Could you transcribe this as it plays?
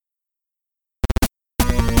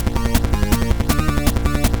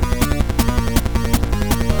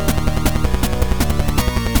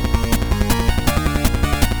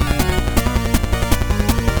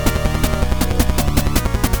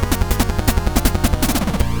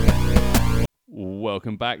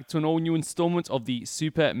welcome back to an all-new installment of the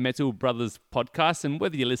Super Metal Brothers podcast. And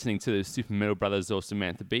whether you're listening to the Super Metal Brothers or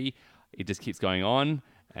Samantha Bee, it just keeps going on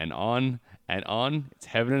and on and on. It's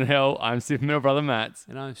heaven and hell. I'm Super Metal Brother Matt.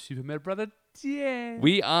 And I'm Super Metal Brother Dan.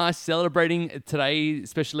 We are celebrating today's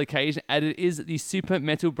special occasion, and it is the Super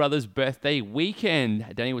Metal Brothers birthday weekend.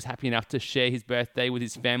 Danny was happy enough to share his birthday with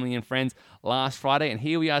his family and friends last Friday, and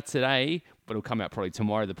here we are today, but it'll come out probably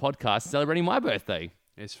tomorrow, the podcast, celebrating my birthday.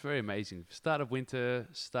 It's very amazing. Start of winter,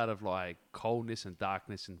 start of like coldness and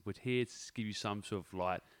darkness, and we're here to give you some sort of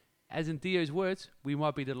light. As in Dio's words, we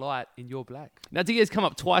might be the light in your black. Now, Dio's come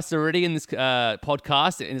up twice already in this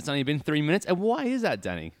podcast, and it's only been 3 minutes. And why is that,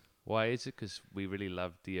 Danny? Why is it? Because we really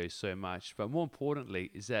love Dio so much. But more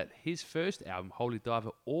importantly is that his first album, Holy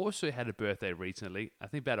Diver, also had a birthday recently. I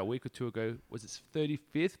think about a week or two ago was its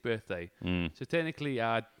 35th birthday. So technically,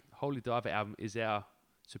 our Holy Diver album is our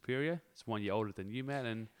superior. It's 1 year older than you,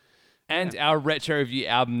 man. And our retro review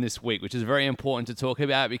album this week, which is very important to talk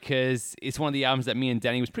about because it's one of the albums that me and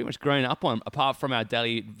Danny was pretty much growing up on. Apart from our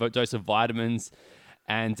daily dose of vitamins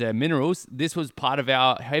and minerals, this was part of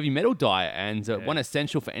our heavy metal diet and one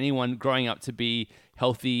essential for anyone growing up to be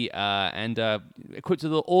healthy and equipped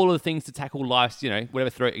with all of the things to tackle life's,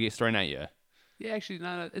 whatever gets thrown at you. Yeah, actually,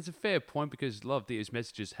 no, it's a fair point because a lot of Dio's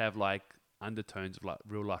messages have like undertones of like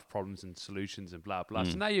real life problems and solutions and blah blah.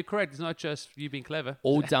 So now you're correct. It's not just you being clever.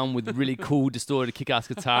 All done with really cool, distorted, kick-ass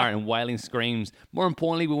guitar and wailing screams. More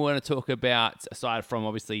importantly, we want to talk about, aside from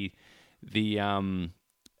obviously the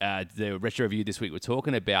retro review this week we're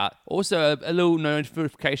talking about, also a little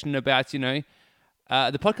notification about the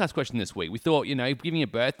podcast question this week. We thought giving you a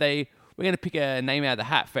birthday, we're going to pick a name out of the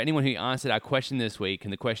hat for anyone who answered our question this week,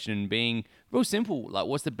 and the question being real simple, like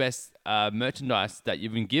what's the best merchandise that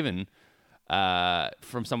you've been given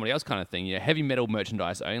from somebody else, kind of thing. Heavy metal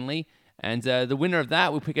merchandise only. And the winner of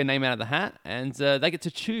that will pick a name out of the hat, and they get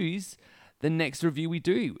to choose the next review we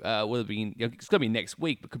do. Will it be? It's going to be next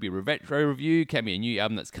week, but it could be a retro review, can be a new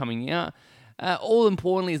album that's coming out. All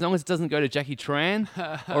importantly, as long as it doesn't go to Jackie Tran,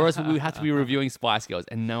 or else we have to be reviewing Spice Girls,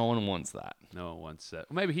 and no one wants that. No one wants that.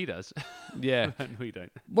 Well, maybe he does. Yeah. We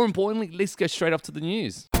don't. More importantly, let's go straight off to the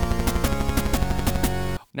news.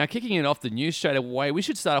 Now, kicking it off the news straight away, we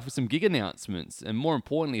should start off with some gig announcements. And more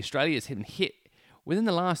importantly, Australia has hit within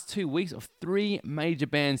the last 2 weeks of 3 major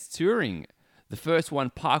bands touring. The first one,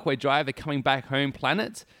 Parkway Drive, they're coming back home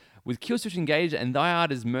planet. With Killswitch Engage and Thy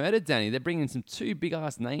Art Is Murder, Danny, they're bringing some 2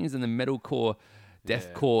 big-ass names in the metalcore,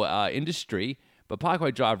 deathcore industry. But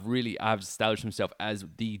Parkway Drive really have established themselves as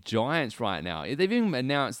the giants right now. They've even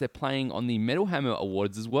announced they're playing on the Metal Hammer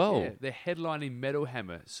Awards as well. Yeah, they're headlining Metal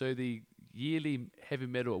Hammer. So the yearly heavy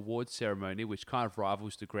metal awards ceremony, which kind of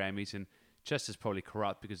rivals the Grammys and just as probably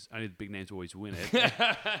corrupt because only the big names always win it.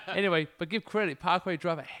 Anyway, but give credit, Parkway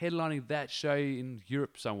Drive are headlining that show in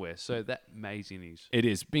Europe somewhere. So that amazing news. It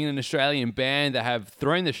is. Being an Australian band that have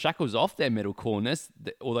thrown the shackles off their metalcoreness,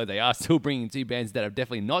 although they are still bringing 2 bands that have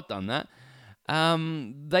definitely not done that,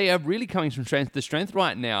 they are really coming from strength to strength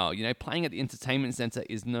right now. Playing at the Entertainment Centre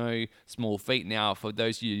is no small feat. Now, for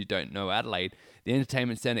those of you who don't know Adelaide, the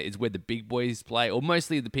Entertainment Centre is where the big boys play, or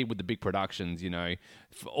mostly the people with the big productions,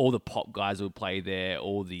 all the pop guys will play there,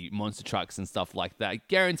 all the monster trucks and stuff like that.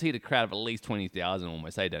 Guaranteed a crowd of at least 20,000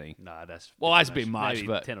 almost, hey, Danny? Nah, that's a bit much, maybe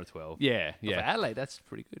but 10 or 12. Yeah. But for Adelaide, that's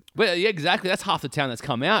pretty good. Well, yeah, exactly. That's half the town that's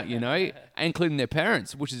come out, including their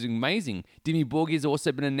parents, which is amazing. Dimmy Borgir has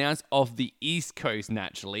also been announced off the East Coast,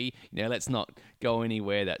 naturally. Let's not go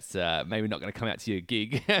anywhere that's maybe not going to come out to your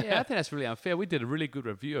gig. Yeah, I think that's really unfair. We did a really good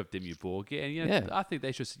review of Dimmu Borgir, and I think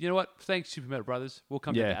they should. You know what? Thanks, Super Metal Brothers. We'll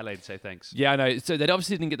come down to Adelaide and say thanks. Yeah, I know. So they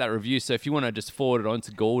obviously didn't get that review. So if you want to just forward it on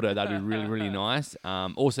to Galdo, that'd be really, really nice.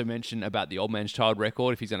 Also mention about the Old Man's Child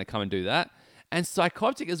record if he's going to come and do that. And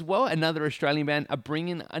Psychoptic as well, another Australian band, are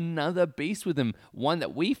bringing another beast with them. One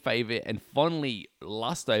that we favour and fondly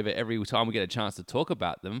lust over every time we get a chance to talk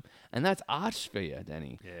about them. And that's Archsphere,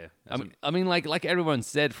 Danny. Yeah. I mean, like everyone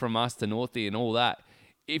said from us to Northie and all that,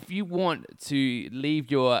 if you want to leave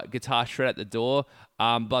your guitar shred at the door,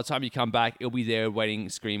 by the time you come back, it'll be there waiting,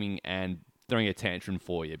 screaming, and throwing a tantrum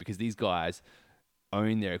for you because these guys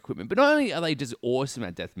own their equipment. But not only are they just awesome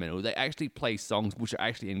at death metal, they actually play songs which are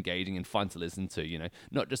actually engaging and fun to listen to,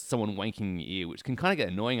 not just someone wanking in your ear, which can kind of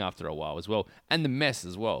get annoying after a while as well, and the mess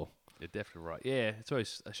as well. You're definitely right. Yeah, it's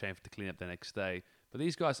always a shame to clean up the next day. But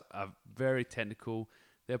these guys are very technical.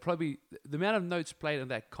 They're probably the amount of notes played on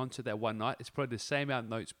that concert that one night is probably the same amount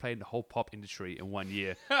of notes played in the whole pop industry in 1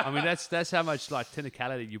 year. I mean, that's how much like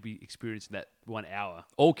technicality you'll be experiencing that 1 hour.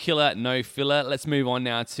 All killer, no filler. Let's move on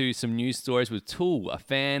now to some news stories with Tool. A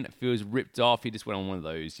fan feels ripped off. He just went on one of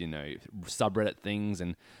those, subreddit things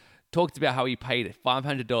and talked about how he paid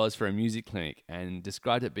 $500 for a music clinic and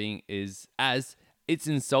described it being as it's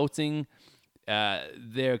insulting.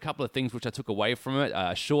 There are a couple of things which I took away from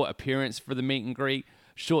it. Short appearance for the meet and greet,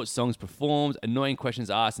 short songs performed, annoying questions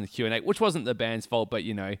asked in the Q&A, which wasn't the band's fault, but,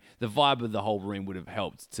 you know, the vibe of the whole room would have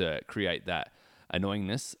helped to create that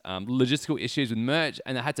annoyingness. Logistical issues with merch,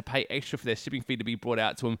 and they had to pay extra for their shipping fee to be brought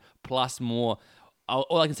out to them, plus more.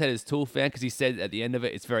 All I can say is Tool fan, because he said at the end of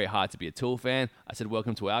it, it's very hard to be a Tool fan. I said,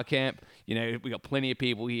 welcome to our camp. You know, we got plenty of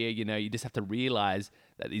people here. You know, you just have to realize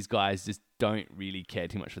that these guys just don't really care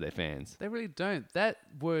too much for their fans. They really don't. That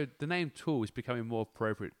word, the name Tool, is becoming more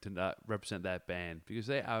appropriate to represent that band because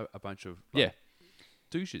they are a bunch of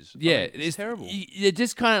douches. Yeah, it's terrible. They're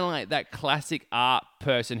just kind of like that classic art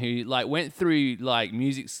person who like went through like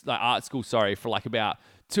art school, for like about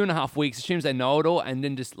 2.5 weeks, assumes they know it all, and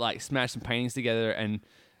then just like smash some paintings together. And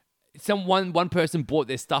one person bought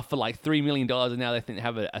their stuff for like $3 million, and now they think they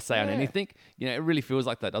have a say on anything. You know, it really feels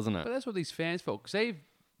like that, doesn't it? But that's what these fans felt, because they've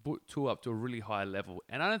put Tool up to a really high level,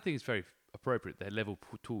 and I don't think it's very appropriate they level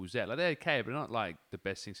Tools out. Like, they're okay, but not like the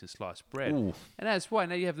best things since sliced bread. Ooh. And that's why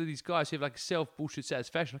now you have these guys who have like self-bullshit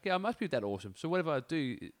satisfaction. Like, yeah, I must be that awesome, so whatever I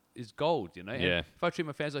do is gold, you know? And if I treat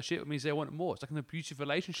my fans like shit, it means they want more. It's like an abusive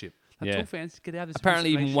relationship. Like, Tool fans, get out of this.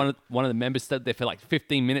 Apparently, even one of the members stood there for like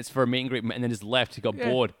 15 minutes for a meet and greet, and then just left. He got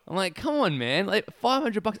bored. I'm like, come on, man! Like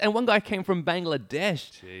 $500, and one guy came from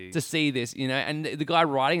Bangladesh to see this, you know. And the guy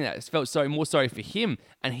writing that felt more sorry for him,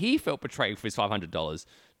 and he felt betrayed for his $500.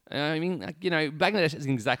 I mean, like, you know, Bangladesh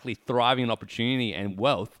isn't exactly thriving in opportunity and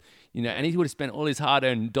wealth, you know, and he would have spent all his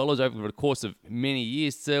hard-earned dollars over the course of many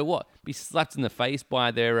years to be slapped in the face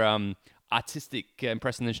by their artistic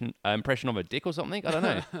impression of a dick or something. I don't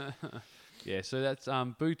know. Yeah, so that's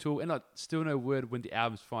Boo Tool, and still no word when the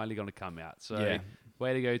album's finally going to come out. So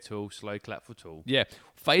way to go, Tool. Slow clap for Tool. Yeah,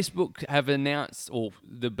 Facebook have announced, or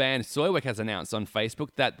the band Soilwork has announced on Facebook,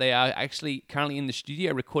 that they are actually currently in the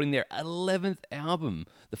studio recording their 11th album,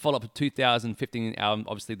 the follow-up of 2015 album,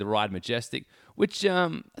 obviously The Ride Majestic, which I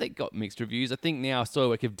think got mixed reviews. I think now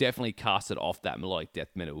Soilwork have definitely casted off that melodic death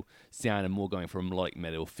metal sound and more going for a melodic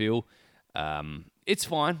metal feel. It's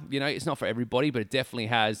fine, you know, it's not for everybody, but it definitely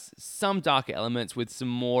has some darker elements with some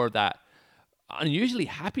more of that unusually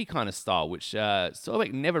happy kind of style, which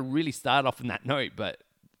Soilwork never really started off on that note, but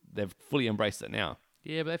they've fully embraced it now.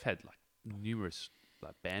 Yeah, but they've had like numerous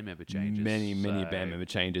like band member changes. Many band member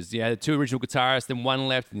changes. Yeah, the two original guitarists, then one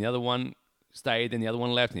left, and the other one stayed, then the other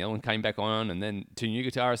one left, and the other one came back on, and then two new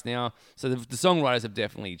guitarists now. So the songwriters have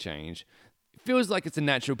definitely changed. It feels like it's a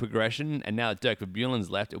natural progression, and now that Dirk Verbulen's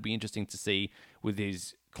left, it'll be interesting to see with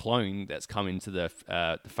his clone that's come into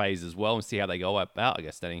the phase as well, and see how they go about, I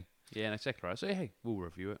guess, Danny. Yeah, that's exactly right. So, hey, we'll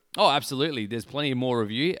review it. Oh, absolutely. There's plenty more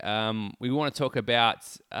review. We want to talk about...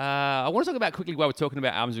 I want to talk about quickly while we're talking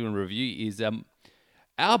about albums we want to review is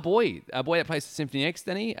our boy that plays for Symphony X,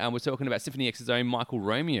 Danny. We're talking about Symphony X's own Michael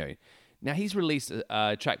Romeo. Now, he's released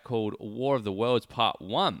a track called War of the Worlds Part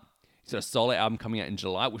 1. He's got a solo album coming out in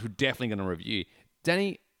July, which we're definitely going to review.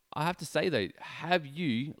 Danny, I have to say, though, have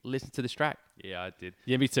you listened to this track? Yeah, I did.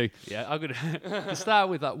 Yeah, me too. Yeah, I'm going to start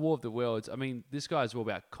with like War of the Worlds. I mean, this guy's all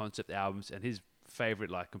about concept albums, and his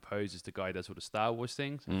favorite like composer is the guy who does all the Star Wars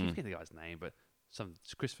things. I forget the guy's name, but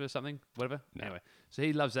it's Christopher something, whatever. No. Anyway, so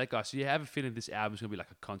he loves that guy. So you have a feeling this album's going to be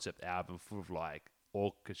like a concept album full of like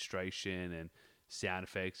orchestration and sound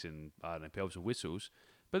effects and, I don't know, bells and whistles.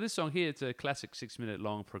 But this song here, it's a classic 6-minute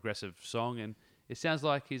long progressive song, and it sounds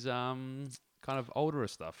like his kind of older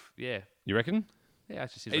stuff. Yeah. You reckon? Yeah,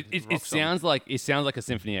 it just seems like it sounds like a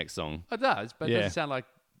Symphony X song. It does, but it doesn't sound like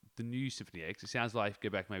the new Symphony X. It sounds like go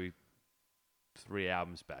back maybe 3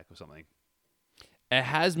 albums back or something. It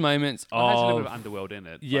has moments of... It has a little bit of Underworld in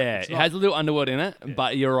it. Yeah, it has a little Underworld in it,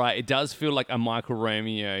 but you're right. It does feel like a Michael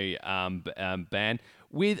Romeo band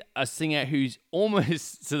with a singer who's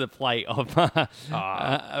almost to the plate of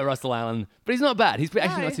Russell Allen. But he's not bad. He's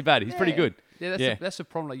actually not too bad. He's pretty good. Yeah, that's the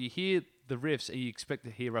problem. Like, you hear the riffs and you expect to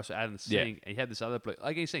hear Russell Allen sing, and you have this other bloke,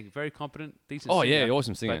 like he's saying, very competent, decent singer. Yeah,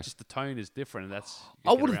 awesome singer. But just the tone is different, and that's...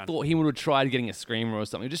 I would have thought he would have tried getting a screamer or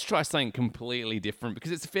something. Just try something completely different,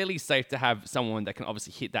 because it's fairly safe to have someone that can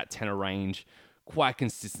obviously hit that tenor range quite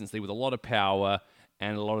consistently with a lot of power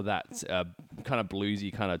and a lot of that kind of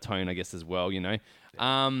bluesy kind of tone, I guess, as well, you know.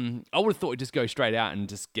 I would have thought he'd just go straight out and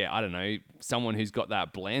just get, I don't know, someone who's got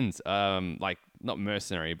that blend, like not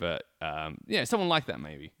Mercenary, but someone like that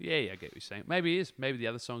maybe. Yeah, I get what you're saying. Maybe it is. Maybe the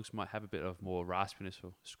other songs might have a bit of more raspiness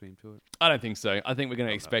or scream to it. I don't think so. I think we're going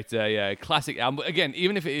to expect a classic album. But again,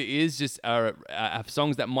 even if it is just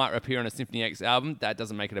songs that might appear on a Symphony X album, that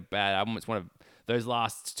doesn't make it a bad album. It's one of those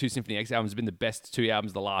last two Symphony X albums have been the best two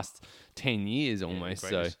albums of the last 10 years almost.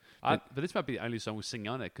 So, but this might be the only song we're singing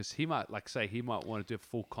on it because he might want to do a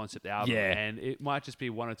full concept album, and it might just be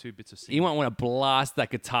one or two bits of singing. You might want to blast that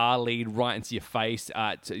guitar lead right into your face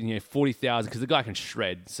at 40,000 because the guy can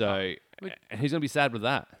shred. So, and who's gonna be sad with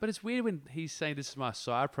that? But it's weird when he's saying this is my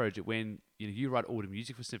side project when you write all the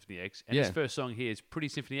music for Symphony X, and his first song here is pretty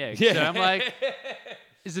Symphony X. Yeah. So I'm like,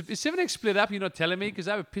 is Symphony X split up? You're not telling me because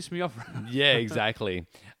that would piss me off. Yeah, exactly.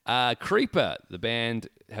 Creeper, the band,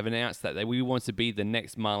 have announced that we want to be the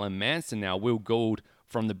next Marilyn Manson. Now, Will Gould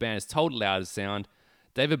from the band has told Loud Sound,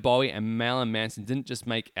 David Bowie and Marilyn Manson didn't just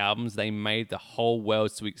make albums; they made the whole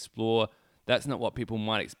world to explore. That's not what people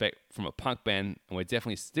might expect from a punk band, and we're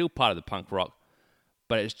definitely still part of the punk rock,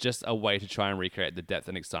 but it's just a way to try and recreate the depth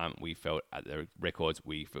and excitement we felt at the records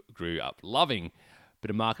we grew up loving. Bit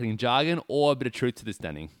of marketing jargon or a bit of truth to this,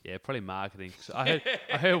 Danny? Yeah, probably marketing. So I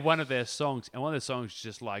heard one of their songs, and one of their songs is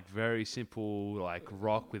just like very simple, like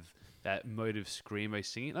rock with that motive screamo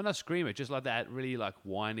singing. No, not screamo, just like that really like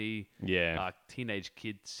whiny, teenage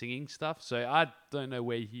kid singing stuff. So I don't know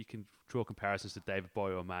where you can draw comparisons to David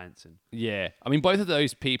Bowie or Manson. Yeah. I mean, both of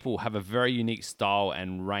those people have a very unique style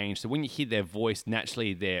and range. So when you hear their voice,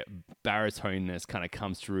 naturally their baritoneness kind of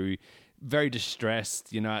comes through. Very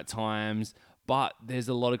distressed, at times. But there's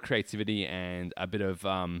a lot of creativity and a bit of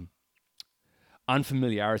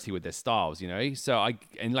unfamiliarity with their styles, So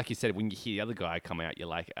and like you said, when you hear the other guy come out, you're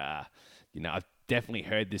like, I've definitely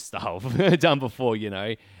heard this style done before,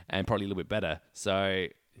 and probably a little bit better. So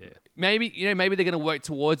maybe they're going to work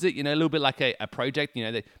towards it, a little bit like a project,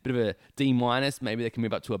 a bit of a D-. Maybe they can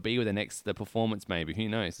move up to a B with the performance. Maybe, who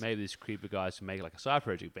knows? Maybe these Creeper guys can make like a side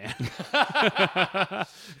project band.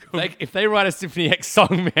 If they write a Symphony X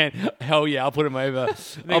song, man, hell yeah, I'll put them over.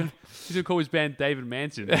 He's going to call his band David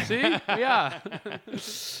Manson. See? Yeah.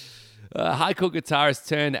 Hardcore guitarist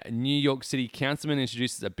turned New York City councilman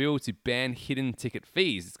introduces a bill to ban hidden ticket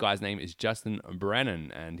fees. This guy's name is Justin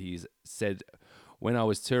Brannan, and he's said, when I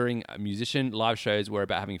was touring a musician, live shows were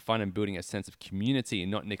about having fun and building a sense of community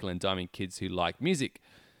and not nickel and diming kids who like music.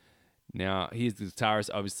 Now, he's the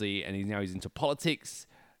guitarist, obviously, and he's into politics.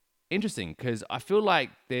 Interesting, because I feel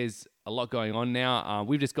like there's a lot going on now.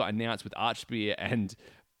 We've just got announced with Archbeer and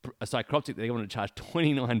Psychroptic they want to charge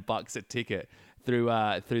 $29 a ticket through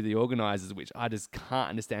the organisers, which I just can't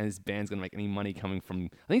understand. This band's going to make any money coming from,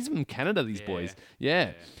 I think it's from Canada, these boys.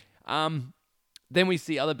 Yeah. Then we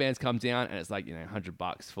see other bands come down and it's like,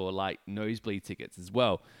 $100 for like nosebleed tickets as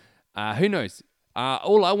well. Who knows?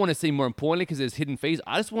 All I want to see more importantly, because there's hidden fees,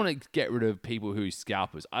 I just want to get rid of people who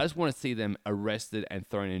scalpers. I just want to see them arrested and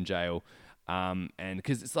thrown in jail. And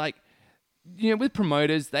because it's like, with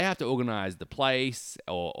promoters, they have to organize the place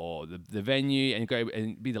or the venue and go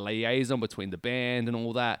and be the liaison between the band and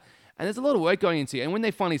all that. And there's a lot of work going into it. And when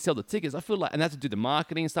they finally sell the tickets, I feel like, and they have to do the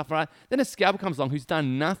marketing and stuff, right? Then a scalper comes along who's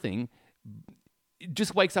done nothing,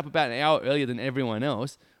 just wakes up about an hour earlier than everyone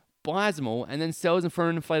else, buys them all, and then sells them for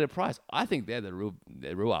an inflated price. I think they're the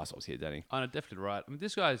real assholes here, Danny. Oh, no, definitely right. I mean,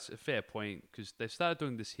 this guy's a fair point because they've started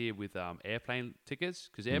doing this here with airplane tickets.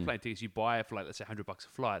 Because airplane tickets, you buy it for like, let's say, $100 a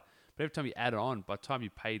flight. But every time you add it on, by the time you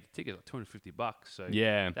pay the ticket, it's like $250. So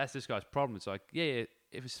that's this guy's problem. It's like, if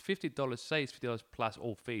it's $50, say it's $50 plus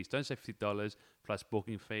all fees. Don't say $50 plus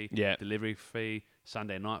booking fee, delivery fee,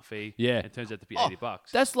 Sunday night fee. Yeah, it turns out to be $80.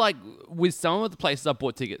 That's like with some of the places I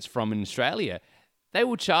bought tickets from in Australia. They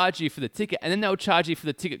will charge you for the ticket, and then they'll charge you for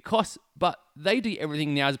the ticket costs. But they do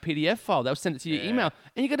everything now as a PDF file. They'll send it to your email,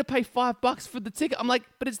 and you got to pay $5 for the ticket. I'm like,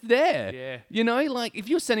 but it's there. Yeah. Like if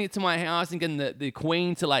you're sending it to my house and getting the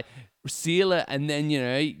Queen to like seal it, and then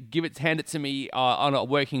hand it to me on a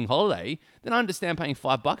working holiday, then I understand paying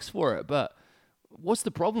 $5 for it. But what's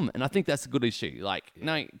the problem? And I think that's a good issue. Like,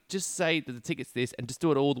 no, just say that the ticket's this and just do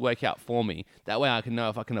it all the work out for me. That way I can know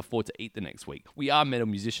if I can afford to eat the next week. We are metal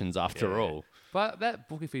musicians after all. But that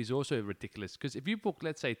booking fee is also ridiculous because if you book,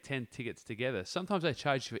 let's say, 10 tickets together, sometimes they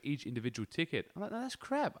charge you for each individual ticket. I'm like, no, that's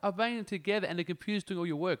crap. I've banged them together and the computer's doing all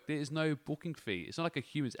your work. There is no booking fee. It's not like a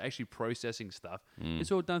human's actually processing stuff.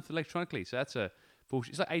 It's all done electronically. So that's a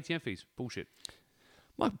bullshit. It's like ATM fees. Bullshit.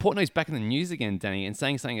 Mike Portnoy's back in the news again, Danny, and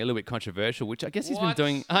saying something a little bit controversial, which I guess he's been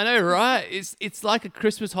doing. I know, right? It's like a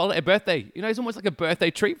Christmas holiday, a birthday. It's almost like a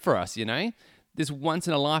birthday treat for us, This once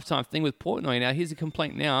in a lifetime thing with Portnoy. Now, here's a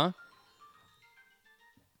complaint now.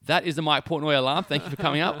 That is the Mike Portnoy alarm. Thank you for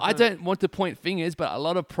coming up. I don't want to point fingers, but a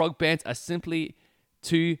lot of prog bands are simply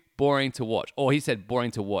too boring to watch. Or he said boring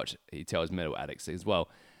to watch, he tells Metal Addicts as well.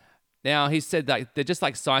 Now, he said that they're just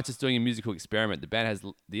like scientists doing a musical experiment. The band has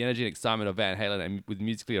the energy and excitement of Van Halen and with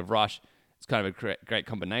musically of Rush. It's kind of a great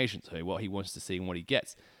combination to what he wants to see and what he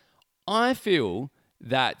gets. I feel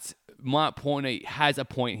that Mark Portnoy has a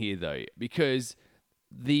point here, though, because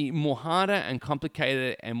the more harder and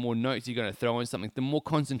complicated and more notes you're going to throw in something, the more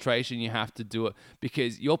concentration you have to do it,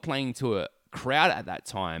 because you're playing to a crowd at that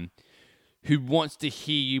time who wants to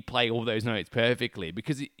hear you play all those notes perfectly.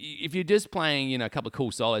 Because if you're just playing, a couple of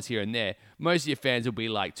cool solos here and there, most of your fans will be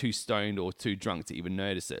like too stoned or too drunk to even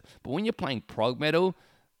notice it. But when you're playing prog metal,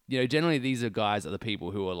 generally these are the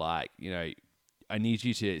people who are like, I need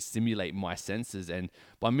you to stimulate my senses, and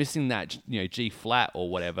by missing that, G flat or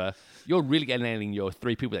whatever, you're really alienating your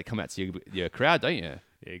three people that come out to your crowd, don't you?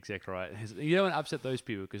 Yeah, exactly right. You don't want to upset those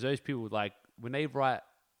people, because those people, like, when they write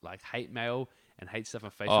like hate mail and hate stuff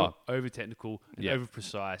on Facebook, over technical and over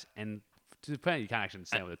precise, and to the point you can't actually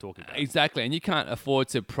understand what they're talking about. Exactly, and you can't afford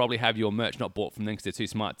to probably have your merch not bought from them because they're too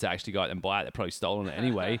smart to actually go out and buy it. They're probably stolen it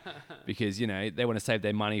anyway, because they want to save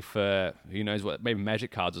their money for who knows what, maybe magic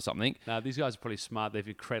cards or something. Now these guys are probably smart.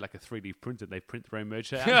 They've create like a 3D printer. They print their own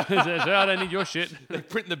merch out. So, I don't need your shit. They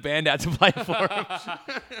print the band out to play for them.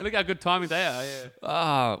 Look how good timing they are.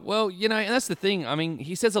 Yeah. Well, and that's the thing. I mean,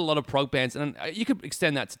 he says a lot of prog bands, and you could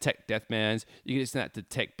extend that to tech death bands. You could extend that to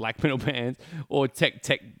tech black metal bands, or tech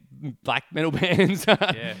black metal bands.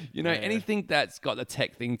 Anything that's got the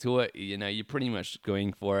tech thing to it, you're pretty much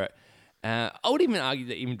going for it. I would even argue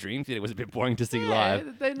that even Dream Theater was a bit boring to see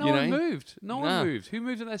live. No one moved. No one moved. Who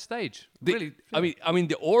moved on that stage? Really? I mean,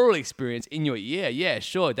 the oral experience in your ear, yeah,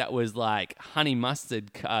 sure, that was like honey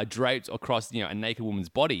mustard draped across, a naked woman's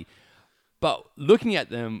body. But looking at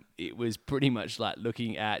them, it was pretty much like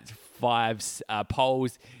looking at five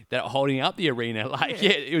poles that are holding up the arena. Like,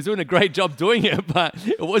 it was doing a great job doing it, but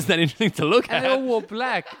it wasn't that interesting to look at. And they all wore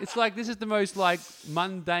black. It's like, this is the most like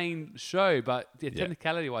mundane show, but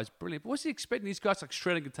technicality-wise, brilliant. But what's he expecting? These guys like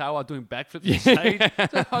shredding guitar while doing backflips on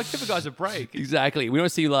stage? Give the guys a break. Exactly. We don't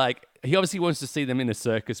see he obviously wants to see them in a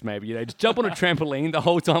circus, maybe. Just jump on a trampoline the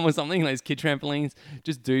whole time or something, those kid trampolines.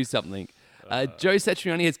 Just do something. Joe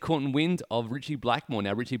Satriani has caught wind of Richie Blackmore.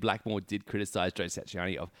 Now, Richie Blackmore did criticize Joe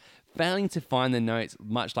Satriani of failing to find the notes,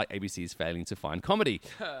 much like ABC is failing to find comedy.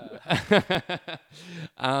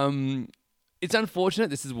 It's unfortunate.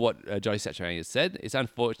 This is what Joe Satriani has said. It's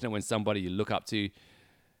unfortunate when somebody you look up to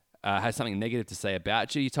has something negative to say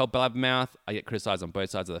about you. You told Blabbermouth, I get criticized on both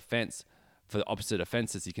sides of the fence for the opposite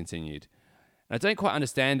offenses, he continued. And I don't quite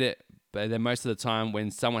understand it, but then most of the time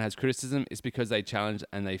when someone has criticism, it's because they challenge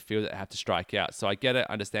and they feel that they have to strike out. So I get it,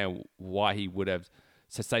 understand why he would have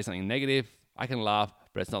to say something negative. I can laugh,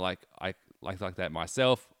 but it's not like I like that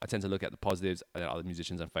myself. I tend to look at the positives and other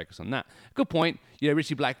musicians and focus on that. Good point.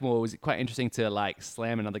 Richie Blackmore was quite interesting to like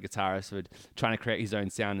slam another guitarist for trying to create his own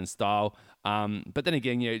sound and style. But then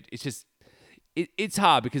again, it's just it's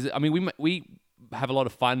hard because I mean we have a lot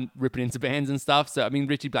of fun ripping into bands and stuff. So I mean,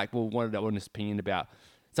 Richie Blackmore wanted an honest opinion about.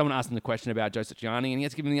 Someone asked him the question about Joe Satriani, and he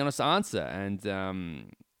had to give him the honest answer. And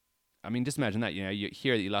I mean, just imagine that. You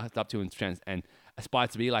hear that you looked up to and aspire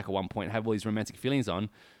to be like at one point, have all these romantic feelings on.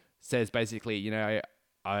 Says basically, I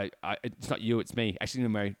it's not you, it's me. Actually,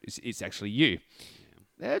 no, it's actually you.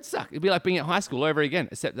 It'd suck. It'd be like being at high school over again,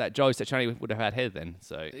 except that Joe Satriani would have had hair then.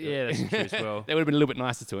 So yeah, that's true as well. They would have been a little bit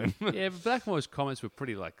nicer to him. Yeah, but Blackmore's comments were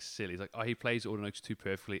pretty like silly. He's like, he plays all the notes too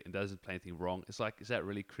perfectly and doesn't play anything wrong. It's like, is that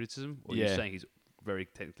really criticism, or are you saying he's very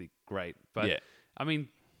technically great? But I mean,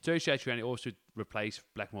 Joe Satriani also replaced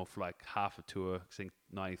Blackmore for like half a tour. I think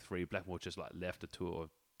 93, Blackmore just like left the tour or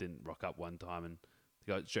didn't rock up one time, and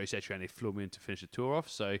Joe Satriani flew him in to finish the tour off.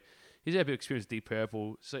 So he's had a bit of experience with Deep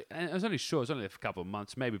Purple. So, and it was only short, it was only a couple of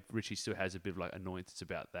months. Maybe Richie still has a bit of like annoyance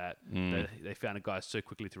about that. They found a guy so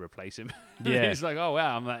quickly to replace him. Yeah, he's like, oh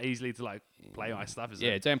wow, I'm that easily to like play my stuff.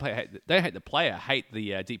 Don't hate the player, hate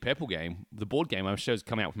the Deep Purple game, the board game. I'm sure is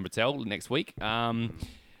coming out from Mattel next week.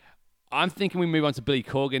 I'm thinking we move on to Billy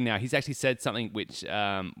Corgan now. He's actually said something which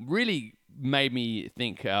really made me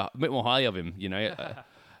think a bit more highly of him.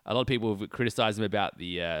 A lot of people have criticised him about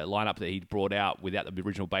the lineup that he'd brought out without the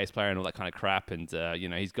original bass player and all that kind of crap. And,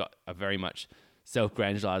 he's got a very much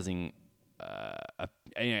self-grandizing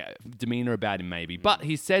demeanour about him, maybe. But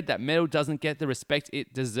he said that metal doesn't get the respect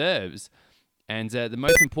it deserves. And the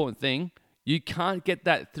most important thing, you can't get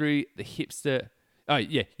that through the hipster... Oh,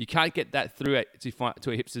 yeah, you can't get that through to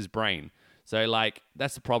a hipster's brain. So, like,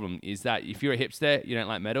 that's the problem, is that if you're a hipster, you don't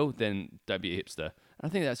like metal, then don't be a hipster. And I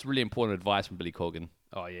think that's really important advice from Billy Corgan.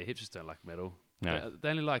 Oh, yeah, hipsters don't like metal. No. They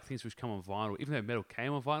only like things which come on vinyl, even though metal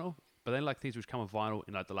came on vinyl, but they only like things which come on vinyl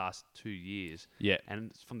in like the last 2 years. Yeah.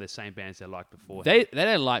 And it's from the same bands they liked before. They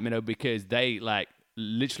don't like metal because they like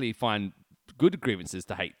literally find good grievances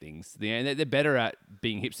to hate things. They're better at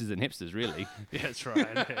being hipsters than hipsters, really. Yeah, that's right.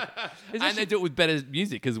 Yeah. And they do it with better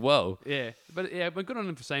music as well. Yeah, but good on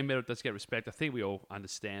them for saying metal does get respect. I think we all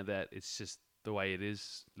understand that it's just the way it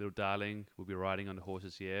is. Little darling will be riding on the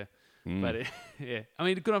horses, yeah. But yeah, I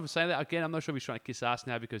mean, good on him for saying that. Again, I'm not sure if he's trying to kiss ass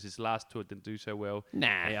now because his last tour didn't do so well.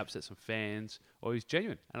 Nah. He upset some fans, or he's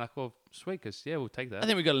genuine. And well, sweet, because we'll take that. I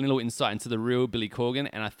think we got a little insight into the real Billy Corgan,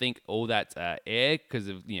 and I think all that air, because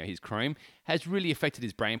of his chrome, has really affected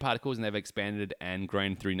his brain particles, and they've expanded and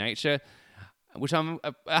grown through nature, which I'm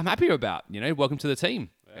happy about. Welcome to the team.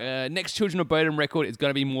 Next Children of Bodom record is going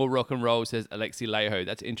to be more rock and roll, says Alexi Laiho.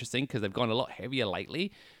 That's interesting because they've gone a lot heavier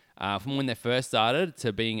lately. From when they first started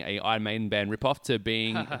to being a Iron Maiden band ripoff to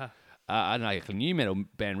being, I don't know, like a new metal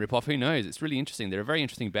band ripoff. Who knows? It's really interesting. They're a very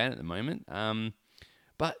interesting band at the moment.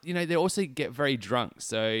 But, they also get very drunk.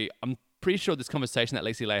 So I'm pretty sure this conversation that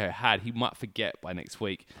Lacey Laiho had, he might forget by next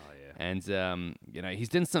week. Oh, yeah. And,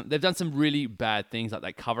 they've done some really bad things. Like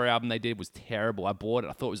that cover album they did was terrible. I bought it.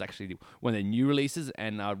 I thought it was actually one of their new releases.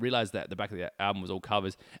 And I realized that the back of the album was all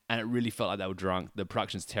covers. And it really felt like they were drunk. The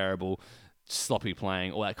production's terrible. Sloppy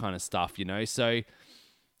playing, all that kind of stuff, So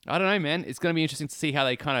I don't know, man. It's going to be interesting to see how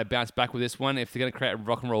they kind of bounce back with this one. If they're going to create a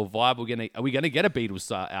rock and roll vibe, are we going to get a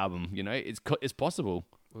Beatles album? It's possible.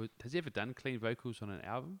 Well, has he ever done clean vocals on an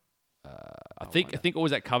album? I think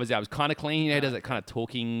always that covers album is kind of clean. He does that kind of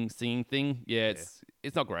talking, singing thing. Yeah,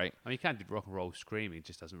 it's not great. I mean, you can't do rock and roll screaming. It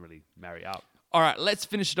just doesn't really marry up. All right, let's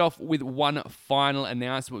finish it off with one final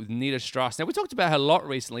announcement with Nita Strauss. Now, we talked about her a lot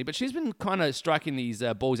recently, but she's been kind of striking these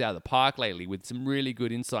balls out of the park lately with some really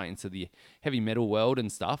good insight into the heavy metal world and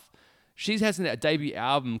stuff. She has a debut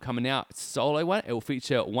album coming out, it's a solo one. It will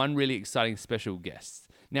feature one really exciting special guest.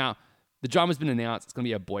 Now, the drummer's been announced. It's going to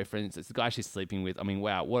be her boyfriend. It's the guy she's sleeping with. I mean,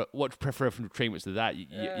 wow, what preferential treatments to that?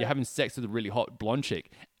 You're having sex with a really hot blonde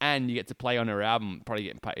chick, and you get to play on her album, probably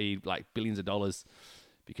getting paid like billions of dollars.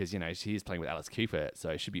 Because, she is playing with Alice Cooper,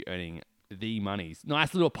 so she should be earning the monies.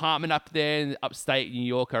 Nice little apartment up there in upstate New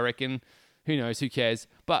York, I reckon. Who knows? Who cares?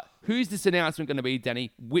 But who's this announcement going to be,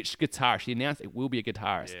 Danny? Which guitarist? She announced it will be a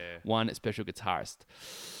guitarist. Yeah. One special guitarist.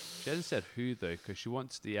 She hasn't said who, though, because she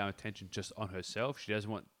wants the attention just on herself. She doesn't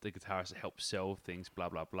want the guitarist to help sell things, blah,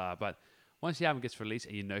 blah, blah. But once the album gets released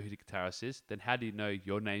and you know who the guitarist is, then how do you know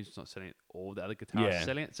your name's not selling it, all the other guitarists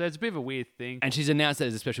selling it? So it's a bit of a weird thing. And she's announced that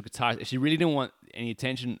as a special guitarist. If she really didn't want any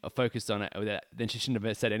attention or focus on it, then she shouldn't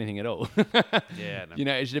have said anything at all. Yeah.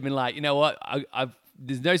 No. It should have been like, you know what?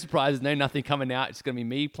 There's no surprises, no nothing coming out. It's going to be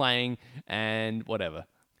me playing and whatever.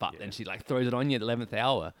 But then she throws it on you at the 11th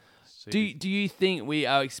hour. So Do you think we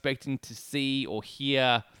are expecting to see or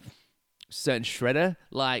hear certain shredder?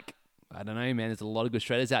 I don't know, man. There's a lot of good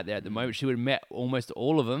shredders out there at the moment. She would have met almost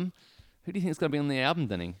all of them. Who do you think is going to be on the album,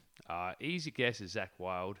 Dunning? Easy guess is Zakk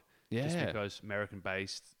Wylde. Yeah. Just because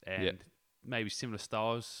American-based and maybe similar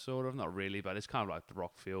styles, sort of. Not really, but it's kind of like the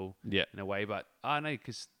rock feel in a way. But I don't know,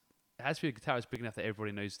 because it has to be a guitarist big enough that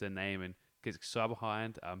everybody knows their name and gets excited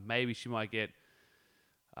behind. Maybe she might get,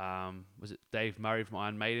 was it Dave Murray from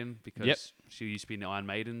Iron Maiden? Because she used to be in the Iron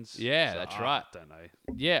Maidens. Yeah, that's right. I don't know.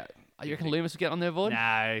 Yeah. You reckon Loomis will get on there, Vaughn? No,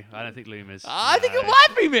 I don't think Loomis. I think it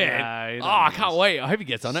might be, man. No, I can't wait. I hope he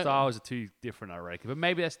gets on it. Styles are too different, I reckon. But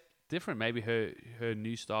maybe that's different. Maybe her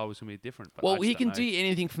new style was going to be different. But Well, he can do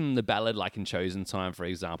anything from the ballad, like in Chosen Time, for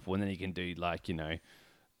example, and then he can do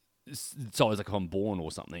songs like on Born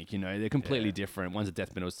or something. They're completely different. One's a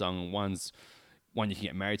death metal song. One's one you can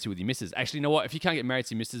get married to with your missus. Actually, you know what? If you can't get married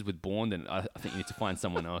to your missus with Born, then I think you need to find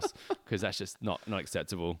someone else because that's just not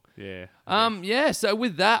acceptable. Yeah. So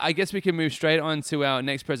with that, I guess we can move straight on to our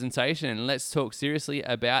next presentation and let's talk seriously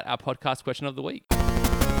about our podcast question of the week.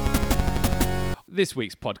 This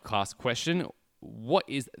week's podcast question: what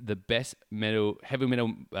is the best heavy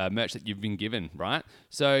metal merch that you've been given, right?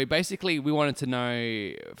 So basically, we wanted to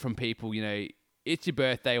know from people, it's your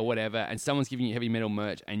birthday or whatever, and someone's giving you heavy metal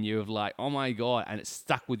merch, and you're like, oh my God, and it's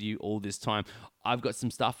stuck with you all this time. I've got some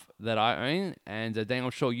stuff that I own, and Dan, I'm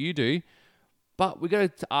sure you do. But we're going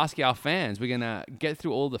to ask our fans. We're going to get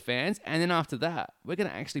through all the fans, and then after that, we're going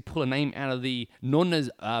to actually pull a name out of the Nonna's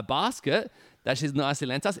basket that she's nicely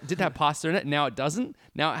lent us. It did have pasta in it. Now it doesn't.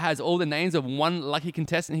 Now it has all the names of one lucky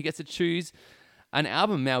contestant who gets to choose an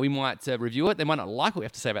album. Now we might review it. They might not like what we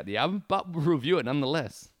have to say about the album, but we'll review it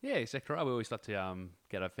nonetheless. Yeah, exactly right. We always like to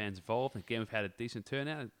get our fans involved. Again, we've had a decent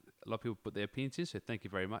turnout. A lot of people put their opinions in, so thank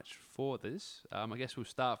you very much for this. I guess we'll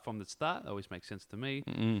start from the start. That always makes sense to me.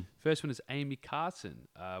 Mm-mm. First one is Amy Carson.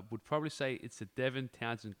 Would probably say it's a Devin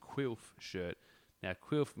Townsend Quilf shirt. Now,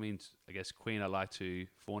 Quilf means, I guess, queen I like to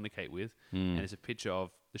fornicate with. And it's a picture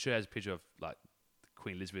of, the shirt has a picture of, like,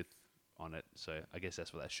 Queen Elizabeth on it. So I guess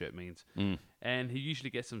that's what that shirt means. Mm. And he usually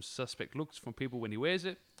gets some suspect looks from people when he wears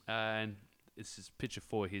it. And it's his picture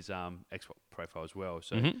for his Xbox profile as well.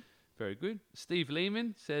 So very good. Steve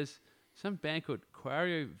Lehman says some band called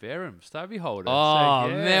Quario Verum stubby holder. Oh, So,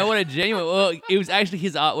 yeah. man, what a genuine. Well, it was actually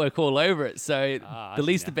his artwork all over it. So I the see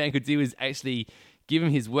least now. the band could do is actually give him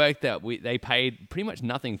his work that they paid pretty much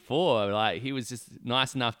nothing for. Like, he was just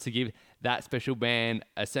nice enough to give that special band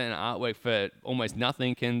a certain artwork for almost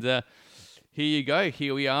nothing. And here you go.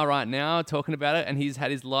 Here we are right now talking about it. And he's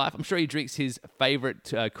had his life. I'm sure he drinks his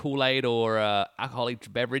favorite Kool-Aid or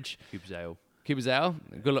alcoholic beverage. Cubes Ale. Cubas Ale.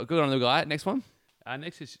 Good on the guy. Next one.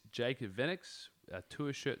 Next is Jacob Venix, a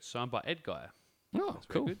tour shirt signed by Ed Geyer. Oh, That's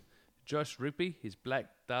very cool. good. Josh Rigby, his Black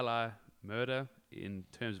Dahlia Murder in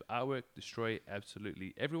terms of artwork, destroy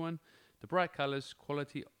absolutely everyone. The bright colours,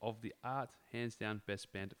 quality of the art, hands down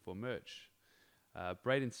best band for merch.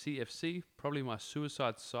 Braden CFC, probably my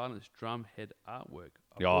Suicide Silence drum head artwork.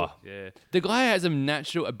 Yeah. The guy has a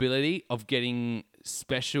natural ability of getting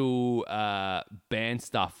special band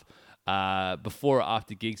stuff before or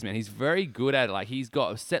after gigs, man. He's very good at it. Like, he's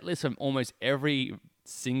got a set list from almost every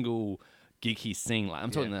single gig he's seen. Like,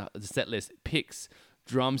 I'm talking the set list, picks,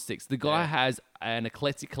 drumsticks. The guy has an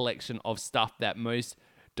eclectic collection of stuff that most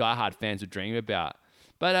diehard fans would dream about.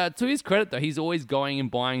 But to his credit, though, he's always going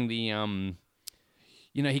and buying the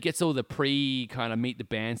he gets all the pre kind of meet the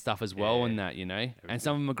band stuff as well, and that, and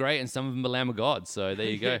some of them are great and some of them are Lamb of God. So there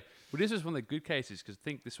you go. Well, this was one of the good cases because I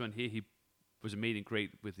think this one here, he was a meet and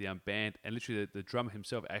greet with the band, and literally the drummer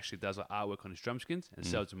himself actually does like artwork on his drum skins and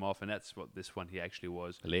sells them off, and that's what this one he actually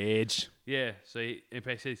was. Ledge. Yeah, so in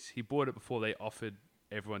fact, he bought it before they offered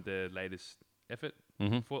everyone the latest effort.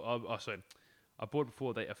 Sorry. I bought it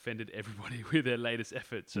before they offended everybody with their latest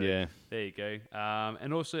effort. So Yeah. there you go.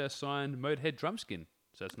 And also a signed Motorhead drum skin.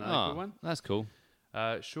 So that's another good one. That's cool.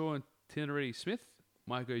 Sean Tinnery Smith,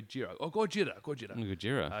 Michael Gojira.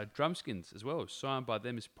 Gojira. Drum skins as well. Signed by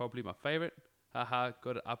them is probably my favorite. Haha,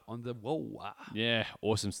 got it up on the wall. Yeah,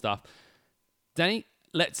 awesome stuff. Danny,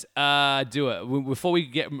 let's do it. Before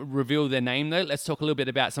we reveal their name, though, let's talk a little bit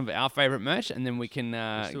about some of our favorite merch, and then we can.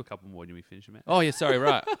 Still a couple more when we finish them, man. Oh yeah, sorry,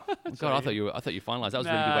 right. God, I thought you finalised. That was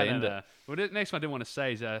a really good way to end it. Well, the next one I didn't want to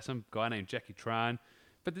say is some guy named Jackie Tran,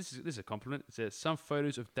 but this is a compliment. It says some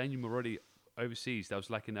photos of Daniel Morotti overseas that I was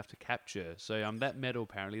lucky enough to capture. So I'm that metal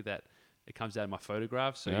apparently that it comes out of my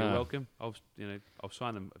photographs. So you're welcome. I'll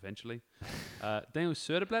sign them eventually. Daniel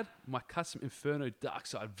Soderblad, my custom Inferno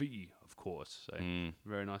Darkside V, of course. So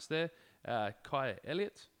very nice there. Kaya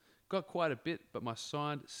Elliott. Got quite a bit, but my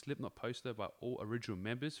signed Slipknot poster by all original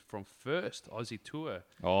members from first Aussie tour.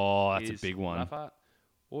 Oh, that's a is big one. rough art.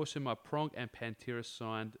 Also, my Prong and Pantera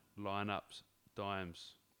signed lineups,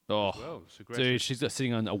 dimes. Oh, as well. So great. dude, she's got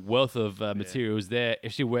sitting on a wealth of materials there.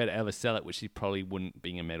 If she were to ever sell it, which she probably wouldn't,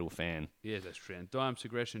 being a metal fan. Yeah, that's true. And Dimes,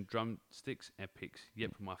 Aggression, Drumsticks, and Picks.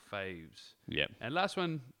 Yep, my faves. Yep. And last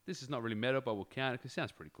one, this is not really metal, but we'll count it because it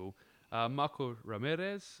sounds pretty cool. Marco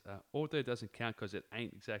Ramirez, although doesn't count because it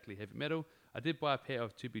ain't exactly heavy metal. I did buy a pair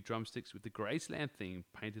of 2B drumsticks with the Graceland theme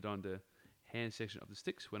painted on the hand section of the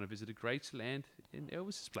sticks when I visited Graceland in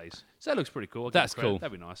Elvis's place. So that looks pretty cool. That's cool.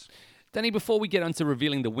 That'd be nice. Danny, before we get on to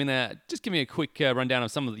revealing the winner, just give me a quick rundown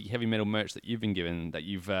of some of the heavy metal merch that you've been given, that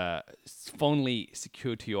you've fondly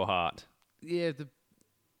secured to your heart. Yeah,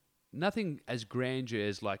 nothing as grandeur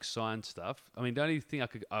as like signed stuff. I mean, the only thing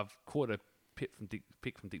I've caught a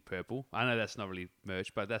pick from Deep Purple. I know that's not really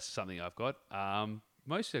merch, but that's something I've got.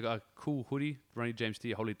 Mostly I got a cool hoodie, Ronnie James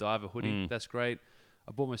Dio Holy Diver hoodie. That's great.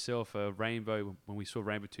 I bought myself a rainbow when we saw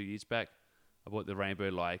Rainbow 2 years back. I bought the rainbow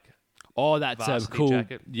Oh, that's a varsity cool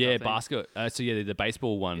jacket, I think. basket. So yeah, the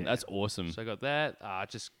baseball one. Yeah. That's awesome. So I got that.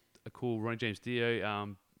 Just a cool Ronnie James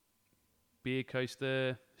Dio beer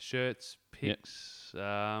coaster, shirts, picks,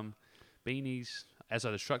 beanies. As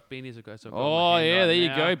I struck beanies, I've got Oh yeah, there you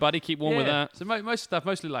go, buddy. Keep warm with that. So most stuff,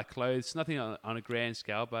 mostly like clothes, nothing on a grand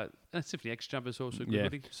scale, but Symphony X Jumper's also good.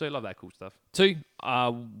 Hoodie. So I love that cool stuff. 2,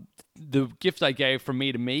 the gift I gave from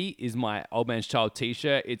me to me is my Old Man's Child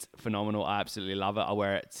T-shirt. It's phenomenal. I absolutely love it. I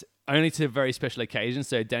wear it only to very special occasions.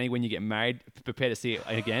 So Danny, when you get married, prepare to see it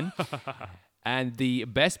again. And the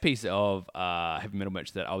best piece of heavy metal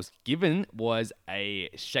merch that I was given was a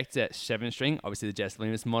Schecter 7-string, obviously the Jess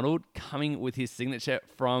Loomis model, coming with his signature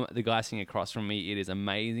from the guy sitting across from me. It is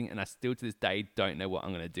amazing, and I still to this day don't know what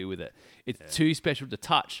I'm going to do with it. It's too special to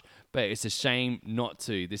touch, but it's a shame not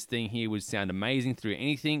to. This thing here would sound amazing through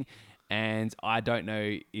anything, And I don't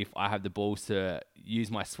know if I have the balls to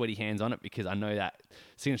use my sweaty hands on it because I know that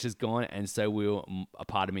signature's gone, and so will a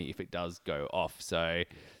part of me if it does go off. So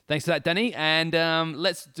thanks for that, Danny. And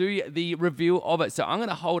let's do the review of it. So I'm going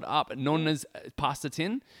to hold up Nonna's pasta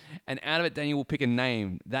tin, and out of it, Danny will pick a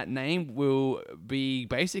name. That name will be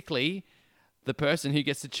basically the person who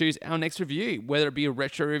gets to choose our next review, whether it be a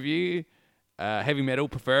retro review, heavy metal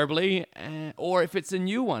preferably, or if it's a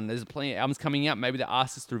new one. There's plenty of albums coming out. Maybe they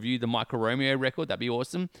ask us to review the Michael Romeo record. That'd be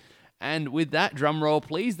awesome. And with that, drum roll,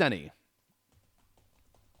 please, Danny.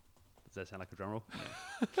 Does that sound like a drum roll?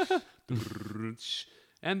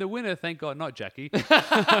 And the winner, thank God, not Jackie. Thank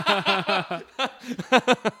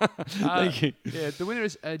you. Yeah, the winner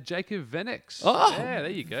is Jacob Venix. Oh, yeah,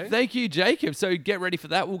 there you go. Thank you, Jacob. So get ready for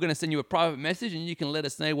that. We're going to send you a private message, and you can let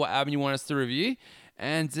us know what album you want us to review.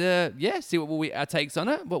 And see what our takes on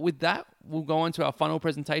it. But with that, we'll go on to our final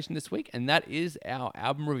presentation this week, and that is our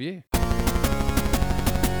album review.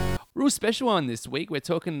 Real special one this week. We're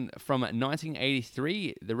talking from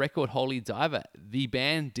 1983, the record Holy Diver, the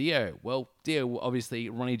band Dio. Well, Dio, obviously,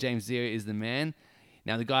 Ronnie James Dio is the man.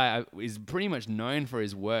 Now, the guy is pretty much known for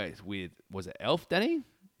his work with, was it Elf, Danny?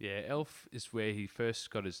 Yeah, Elf is where he first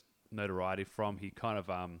got his notoriety from. He kind of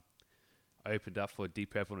opened up for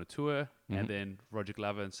Deep Purple on a tour, and then Roger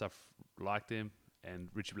Glover and stuff liked him, and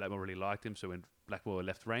Richie Blackmore really liked him. So when Blackmore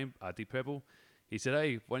left Deep Purple, he said,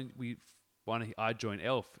 "Hey, why don't I join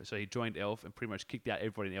Elf?" So he joined Elf and pretty much kicked out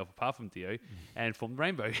everybody in Elf apart from Dio, and formed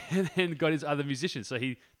Rainbow, and then got his other musicians. So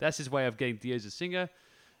that's his way of getting Dio as a singer.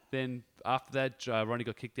 Then after that, Ronnie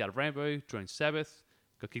got kicked out of Rainbow, joined Sabbath,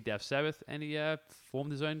 got kicked out of Sabbath, and he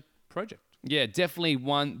formed his own project. Yeah, definitely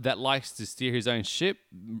one that likes to steer his own ship.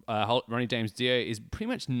 Ronnie James Dio is pretty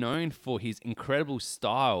much known for his incredible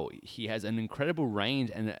style. He has an incredible range,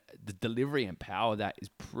 and the delivery and power that is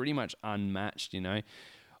pretty much unmatched, you know.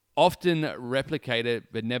 Often replicated,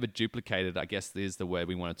 but never duplicated, I guess is the word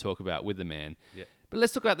we want to talk about with the man. Yeah. But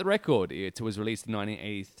let's talk about the record. It was released in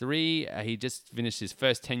 1983. He just finished his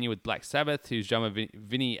first tenure with Black Sabbath, whose drummer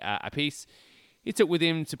Vinny Appice he took with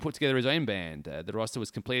him to put together his own band. The roster was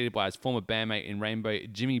completed by his former bandmate in Rainbow,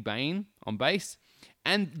 Jimmy Bain, on bass,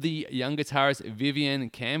 and the young guitarist Vivian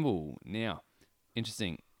Campbell. Now,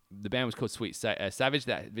 interesting, the band was called Sweet Savage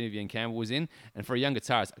that Vivian Campbell was in, and for a young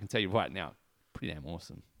guitarist, I can tell you right now, pretty damn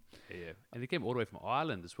awesome. Yeah, and he came all the way from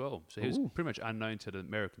Ireland as well. So he was pretty much unknown to the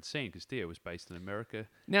American scene because Dio was based in America.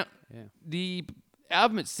 Now, the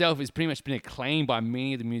album itself has pretty much been acclaimed by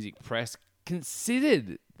many of the music press,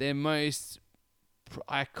 considered their most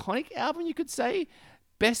iconic album, you could say.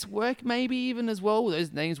 Best work, maybe even as well.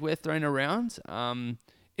 Those names were thrown around.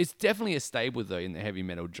 It's definitely a staple, though, in the heavy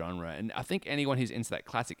metal genre. And I think anyone who's into that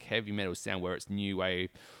classic heavy metal sound, where it's new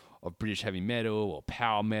wave of British heavy metal or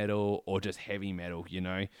power metal or just heavy metal, you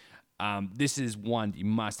know, this is one you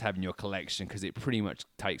must have in your collection because it pretty much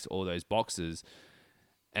takes all those boxes.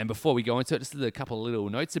 And before we go into it, just a couple of little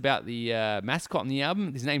notes about the mascot on the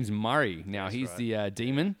album. His name's Murray. Now, he's the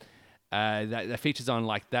demon. That features on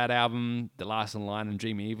like that album, The Last in Line and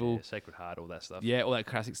Dream Evil. Yeah, Sacred Heart, all that stuff. Yeah, all that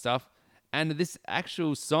classic stuff. And this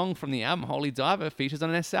actual song from the album, Holy Diver, features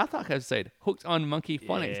on a South Ark episode, Hooked on Monkey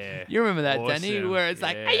Phonics. Yeah. You remember that, Awesome. Danny, where it's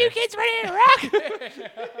like, are you kids ready to rock?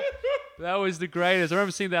 That was the greatest. I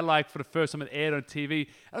remember seeing that like for the first time it aired on TV.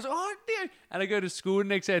 I was like, oh, Dio. And I go to school the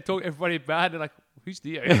next day, I talk to everybody about it. They're like, who's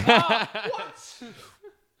Dio? What?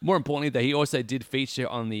 More importantly, that he also did feature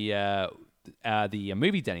on the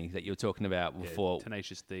movie, Danny, that you were talking about before.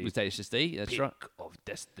 Tenacious D. With Tenacious D, that's Pick right. of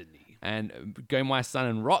Destiny. And Go My Son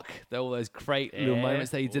and Rock, all those great little moments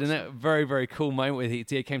that he did in it. Very, very cool moment where he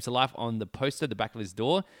came to life on the poster at the back of his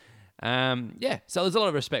door. So there's a lot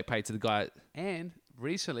of respect paid to the guy. And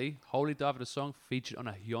recently, Holy Diver, the song, featured on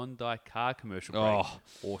a Hyundai car commercial break. Oh.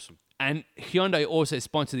 Awesome. And Hyundai also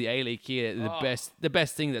sponsored the A-League here, the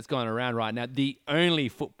best thing that's going around right now, the only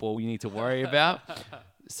football you need to worry about.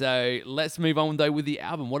 So let's move on, though, with the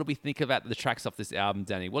album. What do we think about the tracks off this album,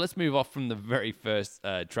 Danny? Well, let's move off from the very first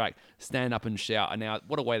track, Stand Up and Shout. And now,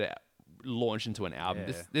 what a way to launch into an album.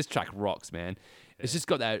 Yeah. This track rocks, man. It's just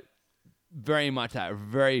got that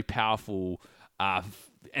very powerful,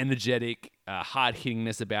 energetic,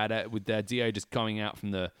 hard-hittingness about it, with Dio just going out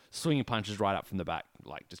from the swinging punches right up from the back,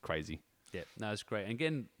 like just crazy. Yeah, no, it's great. And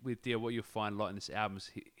again, with Dio, what you'll find a lot in this album is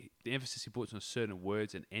the emphasis he puts on certain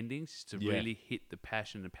words and endings to really hit the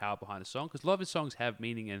passion and power behind the song. Because a lot of his songs have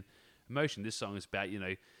meaning and emotion. This song is about,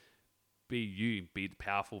 be you, be the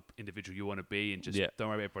powerful individual you want to be, and just don't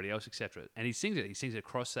worry about everybody else, etc. And he sings it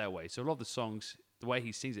across that way. So a lot of the songs, the way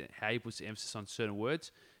he sings it, how he puts the emphasis on certain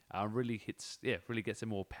words, Really gets some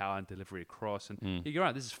more power and delivery across. And yeah, you're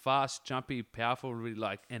right, this is fast, jumpy, powerful, really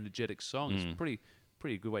like energetic song. It's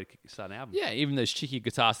pretty good way to start an album. Yeah, even those cheeky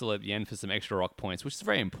guitar solo at the end for some extra rock points, which is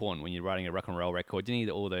very important when you're writing a rock and roll record. You need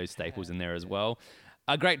all those staples in there as well.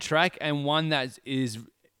 A great track, and one that is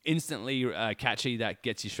instantly catchy, that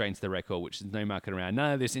gets you straight into the record, which is no mucking around.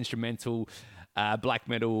 None of this instrumental black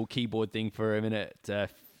metal keyboard thing for a minute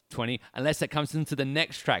 20, unless it comes into the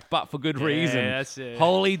next track, but for good reason. That's it.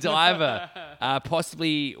 Holy Diver,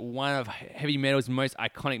 possibly one of heavy metal's most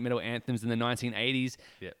iconic metal anthems in the 1980s,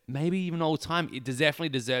 maybe even all time. It definitely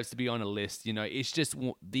deserves to be on a list. You know, it's just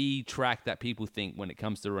the track that people think when it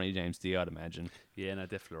comes to Ronnie James Dio, I'd imagine. Yeah, no,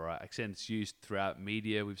 definitely right. Accent it's used throughout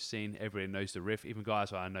media. We've seen everybody knows the riff. Even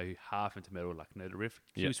guys I know who half into metal like know the riff.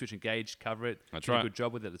 Killswitch Engage cover it. That's did right. a good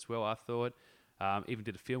job with it as well, I thought. Even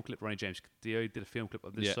did a film clip. Ronnie James Dio did a film clip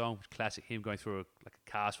of this song. Classic him going through a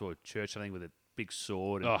castle or a church, something with a big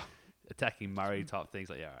sword and attacking Murray type things.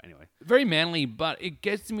 Like, yeah, anyway. Very manly, but it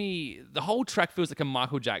gets me. The whole track feels like a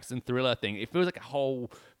Michael Jackson Thriller thing. It feels like a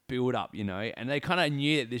whole build up, you know. And they kind of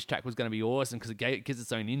knew that this track was going to be awesome because it gives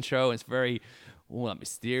its own intro. And it's very like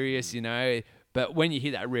mysterious, you know. But when you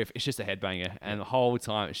hear that riff, it's just a headbanger, and the whole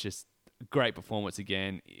time it's just a great performance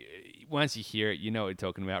again. Once you hear it, you know what we're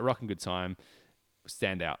talking about. Rocking good time.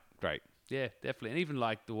 Stand out. Great. Yeah, definitely. And even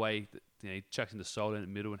like the way that, he chucks in the solo in the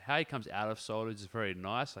middle and how he comes out of solo is very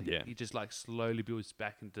nice. Like he just like slowly builds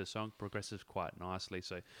back into the song, progresses quite nicely.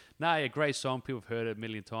 So, great song. People have heard it a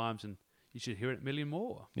million times and you should hear it a million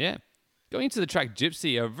more. Yeah. Going into the track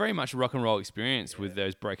Gypsy, a very much rock and roll experience with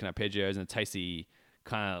those broken arpeggios and tasty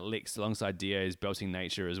kind of licks alongside Dio's belting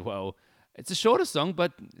nature as well. It's a shorter song,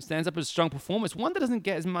 but it stands up as a strong performance. One that doesn't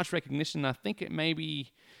get as much recognition. I think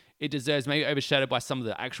it deserves, maybe overshadowed by some of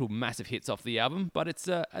the actual massive hits off the album, but it's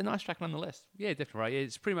a nice track nonetheless. Yeah, definitely right. Yeah,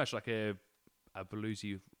 it's pretty much like a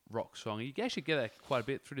bluesy rock song. You can actually get that quite a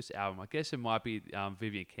bit through this album. I guess it might be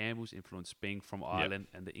Vivian Campbell's influence being from Ireland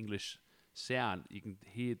and the English sound. You can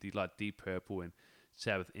hear the like Deep Purple and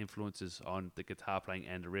Sabbath influences on the guitar playing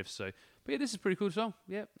and the riffs. So, but yeah, this is a pretty cool song.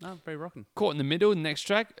 Yeah, very rocking. Caught in the middle, next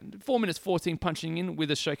track, 4 minutes 14 punching in with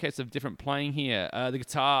a showcase of different playing here. The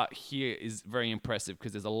guitar here is very impressive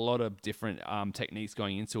because there's a lot of different techniques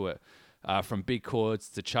going into it, from big chords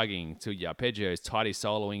to chugging to arpeggios, tidy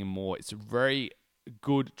soloing and more. It's a very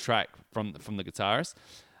good track from the guitarist.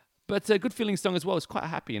 But a good feeling song as well. It's quite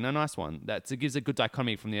happy and a nice one. That gives a good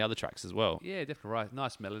dichotomy from the other tracks as well. Yeah, definitely right.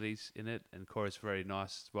 Nice melodies in it, and chorus very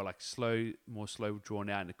nice. Well, like more slow, drawn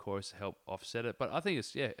out in the chorus to help offset it. But I think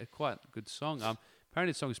it's a quite good song.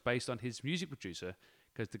 Apparently the song is based on his music producer,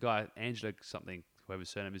 because the guy Angelo something, whoever his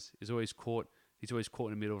surname is always caught. He's always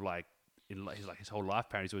caught in the middle of his whole life.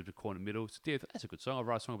 Apparently he's always been caught in the middle. So Dio, that's a good song. I'll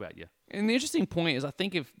write a song about you. And the interesting point is, I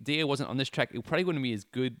think if Dio wasn't on this track, it probably wouldn't be as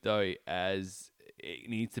good though as it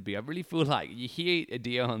needs to be. I really feel like you hear a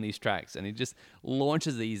Dio on these tracks and he just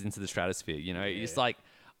launches these into the stratosphere, you know. It's like,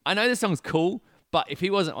 I know this song's cool, but if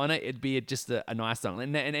he wasn't on it, it'd be just a nice song,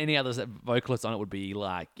 and any other vocalists on it would be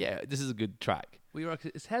like, yeah, this is a good track. Well,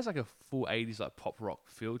 it has like a full 80s like pop rock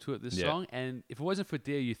feel to it, this song, and if it wasn't for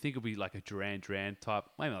Dio, you think it'd be like a Duran Duran type,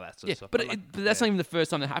 maybe not that sort of stuff. But that's not even the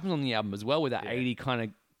first time that happens on the album as well, where that 80 kind of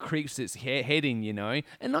creeps its head in, you know,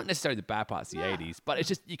 and not necessarily the bad parts of the 80s, but it's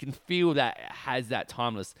just, you can feel that it has that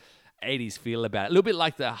timeless 80s feel about it. A little bit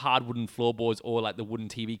like the hard wooden floorboards or like the wooden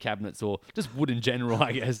TV cabinets or just wood in general,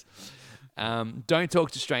 I guess. Don't Talk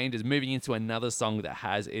to Strangers, moving into another song that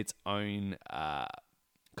has its own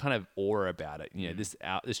kind of aura about it. You know,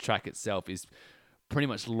 this track itself is pretty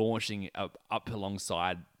much launching up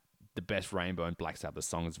alongside the best Rainbow and Black Sabbath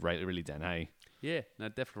songs, really, Dan, hey? Yeah, no,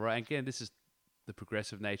 definitely right. And again, this is the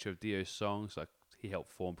progressive nature of Dio's songs. Like, he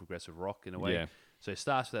helped form progressive rock in a way. Yeah. So it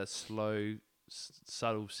starts with that slow,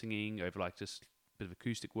 subtle singing over like just a bit of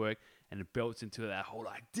acoustic work, and it belts into that whole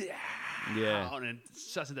like and it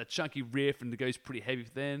starts with that chunky riff, and it goes pretty heavy.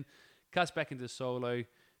 Then cuts back into the solo,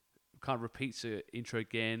 kind of repeats the intro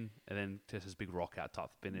again, and then just this big rock out type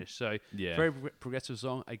finish. So very progressive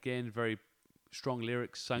song. Again, very strong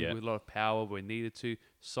lyrics, sung with a lot of power where needed to,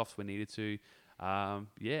 soft when needed to.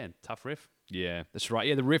 And tough riff. Yeah, that's right.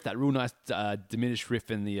 Yeah, the riff, that real nice diminished riff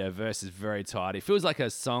in the verse is very tight. It feels like a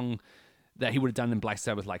song that he would have done in Black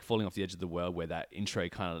Sabbath, like Falling Off the Edge of the World, where that intro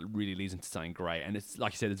kind of really leads into something great. And it's,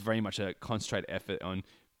 like you said, it's very much a concentrated effort on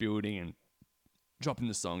building and dropping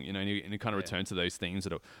the song, you know, and you kind of return to those themes.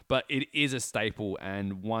 But it is a staple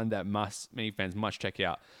and one that many fans must check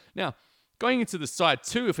out. Now, Going into the side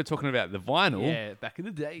 2, if we're talking about the vinyl, Yeah, back in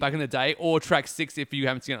the day. or track 6 if you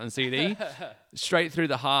haven't seen it on CD, Straight Through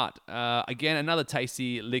the Heart. Again, another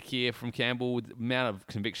tasty lick here from Campbell with the amount of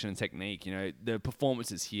conviction and technique. You know, the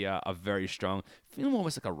performances here are very strong. Feeling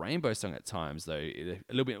almost like a Rainbow song at times, though. A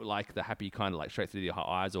little bit like the happy kind of like Straight Through the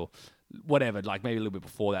Eyes or whatever, like maybe a little bit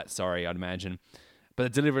before that, sorry, I'd imagine.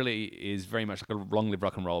 But the delivery is very much like a long live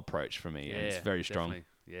rock and roll approach for me. And it's very strong. Definitely.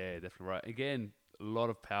 Yeah, definitely right. Again, a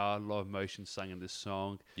lot of power, a lot of emotion sung in this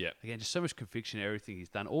song. Yeah. Again, just so much conviction in everything he's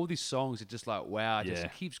done. All these songs are just like, wow, it Yeah.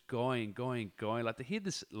 just keeps going. Like to hear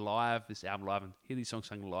this album live, and hear these songs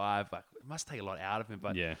sung live, like it must take a lot out of him,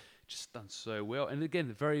 but Yeah. just done so well. And again,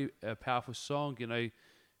 a very powerful song, you know,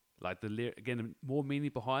 like again, more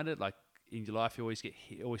meaning behind it. Like in your life, you always get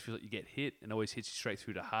hit, always feel like you get hit, and always hits you straight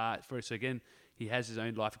through the heart. So again, he has his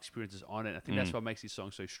own life experiences on it. I think that's what makes these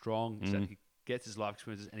songs so strong, is that he gets his life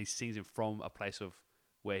experiences and he sings them from a place of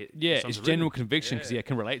where Yeah, the songs it's are general written. conviction because I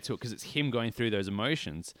can relate to it because it's him going through those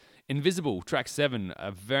emotions. Invisible, track 7,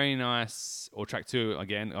 a very nice, or track 2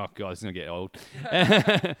 again. Oh god, it's gonna get old.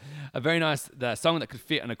 A very nice song that could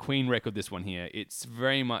fit on a Queen record. This one here, it's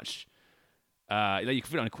very much. You can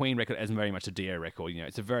fit on a Queen record as very much a Dio record. You know,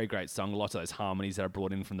 it's a very great song. Lots of those harmonies that are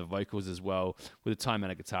brought in from the vocals as well, with the time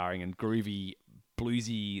out of guitaring and groovy,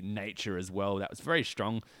 bluesy nature as well. That was very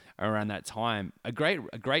strong around that time. A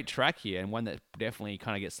great track here, and one that definitely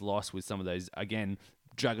kind of gets lost with some of those, again,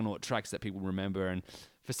 juggernaut tracks that people remember. And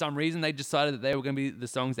for some reason, they decided that they were going to be the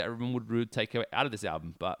songs that everyone would take out of this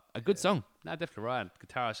album. But a good song. No, definitely right.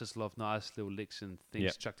 Guitarists just love nice little licks and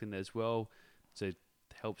things chucked in there as well. So it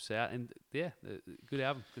helps out. And yeah, good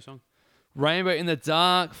album, good song. Rainbow in the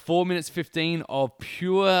Dark, 4 minutes 15 of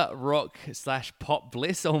pure rock / pop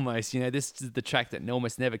bliss almost. You know, this is the track that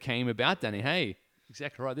almost never came about, Danny. Hey.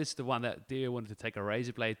 Exactly right. This is the one that Dio wanted to take a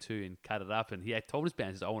razor blade to and cut it up. And he had told his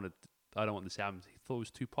band, I don't want this album. He thought it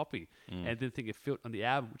was too poppy and didn't think it fit on the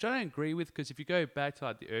album, which I don't agree with, because if you go back to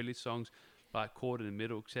like the early songs, like Chord in the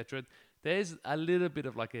Middle, etc., there's a little bit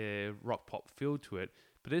of like a rock pop feel to it.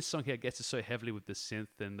 But this song here gets it so heavily with the synth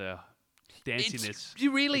and the danciness.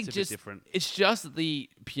 You really it's a bit just different. It's just the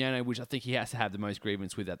piano, which I think he has to have the most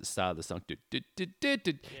grievance with at the start of the song,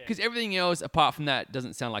 because everything else apart from that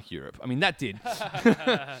doesn't sound like Europe. I mean, that did,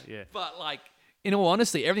 Yeah. but like in all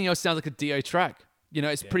honesty, everything else sounds like a Dio track. You know,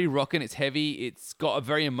 it's pretty rocking. It's heavy. It's got a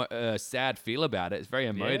very sad feel about it. It's very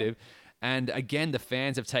emotive. And again, the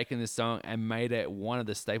fans have taken this song and made it one of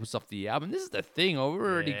the staples of the album. This is the thing. We've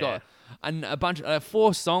already got a bunch of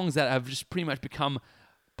 4 songs that have just pretty much become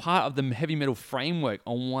part of the heavy metal framework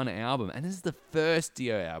on one album. And this is the first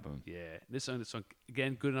Dio album. Yeah, this song,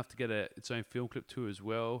 again, good enough to get its own film clip too as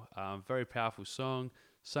well. Very powerful song,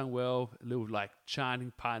 sung well, a little like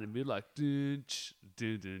chanting part in the middle, like dun,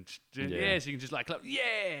 dun, dun, dun. Yeah, so you can just like clap,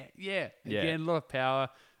 yeah. Again, a lot of power,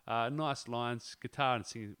 nice lines, guitar and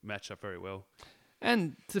singing match up very well.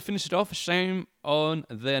 And to finish it off, Shame on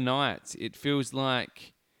the Night. It feels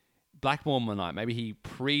like Blackmore one night. Maybe he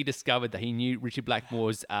pre-discovered that he knew Richie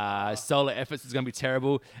Blackmore's solo efforts was going to be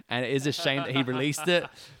terrible, and it is a shame that he released it.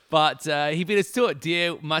 But he beat us to it.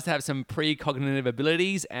 Dio must have some precognitive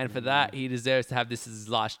abilities, and for that, he deserves to have this as his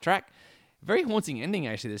last track. Very haunting ending,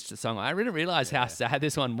 actually, this song. I didn't realize how sad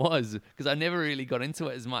this one was, because I never really got into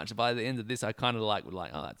it as much. By the end of this, I kind of like,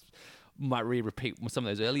 oh, that's might repeat some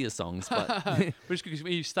of those earlier songs, but Which is because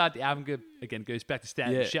when you start the album, goes back to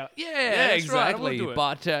stand and shout, yeah, that's right, I wanna exactly. do it.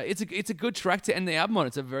 But it's a good track to end the album on.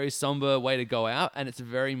 It's a very somber way to go out, and it's a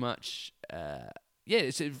very much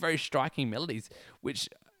it's a very striking melodies. Which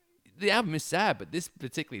the album is sad, but this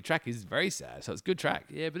particular track is very sad, so it's a good track.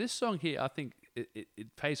 Yeah, but this song here, I think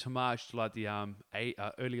it pays homage to like the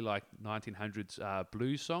early like 1900s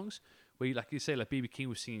blues songs, where you say like B.B. King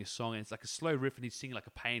was singing a song and it's like a slow riff and he's singing like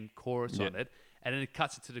a pain chorus on it, and then it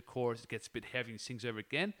cuts it to the chorus, it gets a bit heavy and he sings over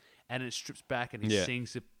again, and then it strips back and he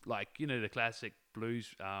sings it like, the classic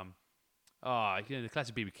blues, the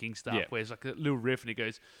classic B.B. King stuff, where it's like a little riff and he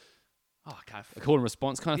goes, I can't. A call and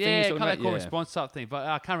response kind of thing. Yeah, you're kind of talking call about? and response type thing. But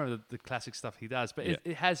I can't remember the classic stuff he does. But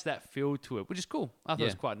it has that feel to it, which is cool. I thought it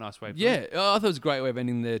was quite a nice way. Of doing it. Yeah, I thought it was a great way of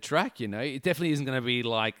ending the track. It definitely isn't going to be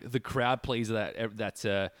like the crowd pleaser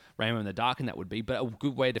that Rainbow in the Dark and that would be, but a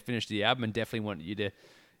good way to finish the album, and definitely want you to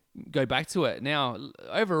go back to it. Now,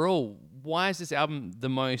 overall, why is this album the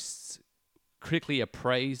most critically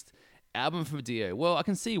appraised album from Dio? Well, I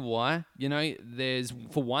can see why. There's,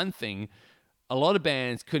 for one thing, a lot of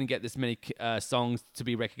bands couldn't get this many songs to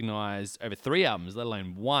be recognized over 3 albums, let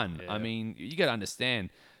alone 1. Yeah. I mean, you got to understand.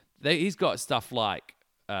 He's got stuff like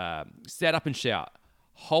Stand Up and Shout,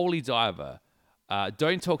 Holy Diver,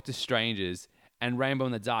 Don't Talk to Strangers, and Rainbow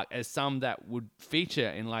in the Dark as some that would feature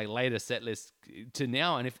in like later set lists to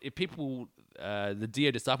now. And if people, the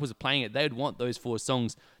Dio disciples are playing it, they would want those 4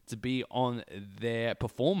 songs to be on their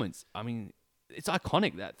performance. I mean, it's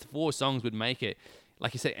iconic that 4 songs would make it,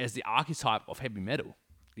 like you said, as the archetype of heavy metal.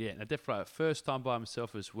 Yeah, and definitely first time by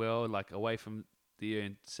himself as well, like away from Dio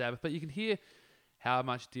and Sabbath. But you can hear how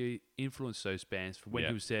much Dio influenced those bands from when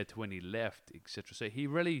he was there to when he left, etc. So he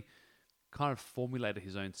really kind of formulated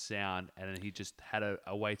his own sound, and then he just had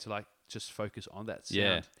a way to like just focus on that sound.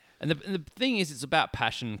 Yeah. And the thing is, it's about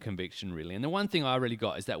passion and conviction, really. And the one thing I really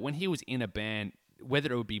got is that when he was in a band,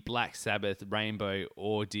 whether it would be Black Sabbath, Rainbow,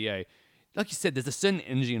 or Dio, like you said, there's a certain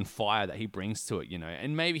energy and fire that he brings to it, you know.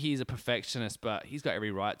 And maybe he's a perfectionist, but he's got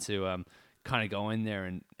every right to kind of go in there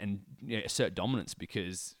and assert dominance,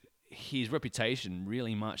 because his reputation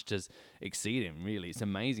really much does exceed him, really. It's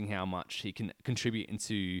amazing how much he can contribute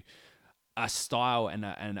into a style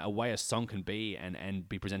and a way a song can be and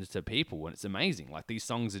be presented to people. And it's amazing. Like, these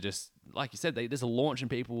songs are just, like you said, there's a launch in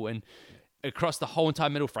people, and across the whole entire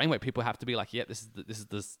metal framework, people have to be like, yeah, this is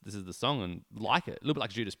the song, and like it. A little bit like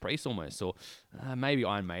Judas Priest almost, or maybe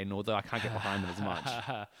Iron Maiden, although I can't get behind them as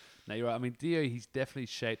much. No, you're right. I mean, Dio, he's definitely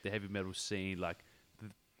shaped the heavy metal scene, like the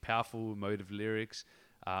powerful, emotive lyrics,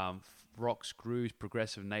 rocks, grooves,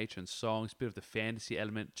 progressive nature and songs, bit of the fantasy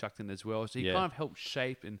element chucked in as well. So he kind of helped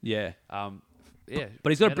shape and But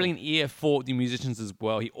he's got a brilliant ear for the musicians as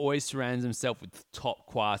well. He always surrounds himself with top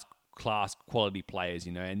class quality players,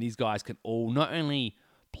 you know, and these guys can all not only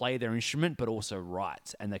play their instrument but also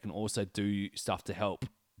write, and they can also do stuff to help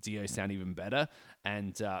Dio sound even better.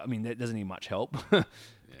 And I mean, that doesn't need much help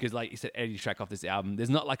because, like you said, every track off this album, there's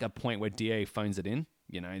not like a point where Dio phones it in.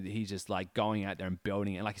 You know, he's just like going out there and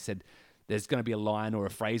building it. And like I said, there's going to be a line or a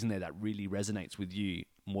phrase in there that really resonates with you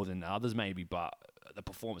more than others, maybe, but the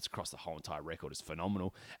performance across the whole entire record is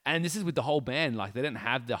phenomenal. And this is with the whole band. Like, they didn't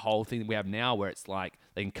have the whole thing that we have now where it's like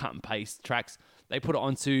they can cut and paste tracks. They put it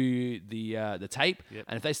onto the tape,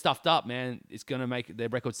 and if they stuffed up, man, it's going to make their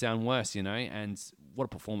record sound worse, you know? And what a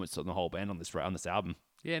performance on the whole band on this album.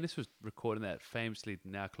 Yeah, and this was recorded in that famously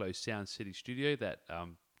now closed Sound City studio that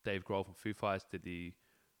Dave Grohl from Foo Fighters did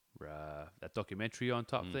that documentary on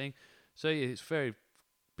type thing. So yeah, it's very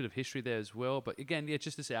bit of history there as well. But again, yeah,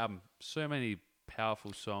 just this album, so many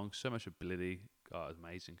powerful songs, so much ability. Oh, it's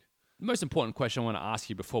amazing. The most important question I want to ask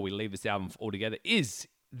you before we leave this album altogether is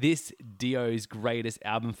this Dio's greatest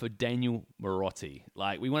album for Daniel Morotti?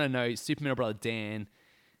 Like, we want to know, Super Metal Brother Dan,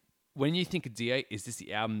 when you think of Dio, is this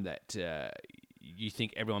the album that you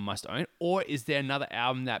think everyone must own? Or is there another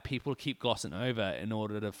album that people keep glossing over in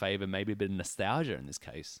order to favor maybe a bit of nostalgia in this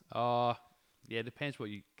case? Yeah, it depends what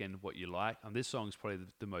you like. This song is probably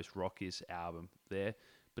the most rockiest album there.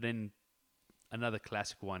 But then another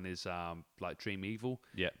classic one is like Dream Evil.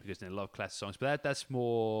 Yeah. Because they love classic songs. But that's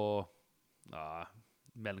more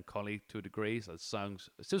melancholy to a degree. So songs,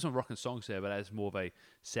 still some rocking songs there, but there's more of a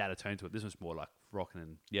sadder tone to it. This one's more like rocking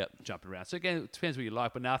and jumping around. So again, it depends what you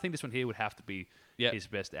like. But now I think this one here would have to be his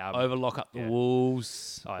best album. Overlock Up the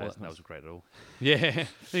Wolves. Oh, that wasn't great at all. Yeah.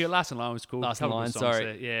 The Last in Line was cool. Last in Line,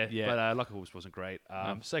 sorry. There. Yeah. But Lock Up the Wolves wasn't great.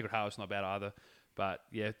 Sacred Heart was not bad either. But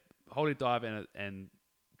yeah, Holy Dive and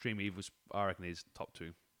Dream Evil, I reckon, is top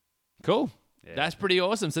 2. Cool. Yeah. That's pretty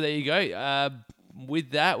awesome. So there you go.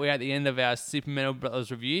 With that, we're at the end of our Super Metal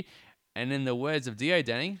Brothers review. And in the words of Dio,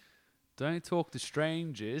 Danny, don't talk to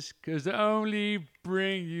strangers, because they only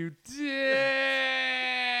bring you down.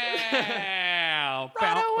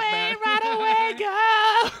 Right away,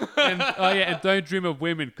 girl. And don't dream of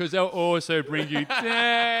women, because they'll also bring you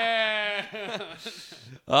down.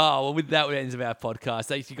 Well, with that, we end of our podcast.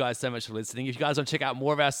 Thank you guys so much for listening. If you guys want to check out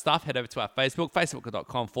more of our stuff, head over to our Facebook,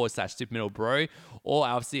 facebook.com/SuperMetalBro, or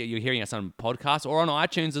obviously you're hearing us on podcasts or on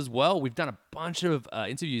iTunes as well. We've done a bunch of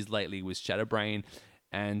interviews lately with Shadowbrain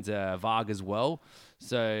and Varg as well.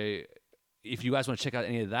 So if you guys want to check out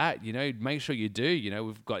any of that, you know, make sure you do. You know,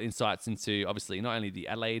 we've got insights into, obviously, not only the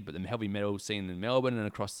Adelaide, but the heavy metal scene in Melbourne and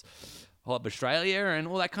across whole of Australia and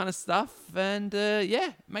all that kind of stuff. And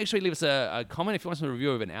make sure you leave us a comment if you want some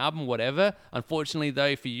review of an album, whatever. Unfortunately,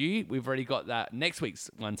 though, for you, we've already got that next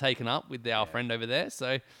week's one taken up with our friend over there.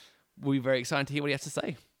 So we'll be very excited to hear what he has to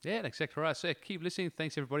say. Yeah, exactly right. So keep listening.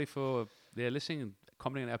 Thanks, everybody, for listening and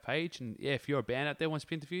commenting on our page. And yeah, if you're a band out there who wants to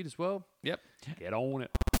be interviewed as well, get on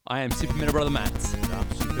it. I am Super Metal Brother Matt. And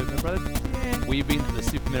I'm Super Metal Brother. We've been the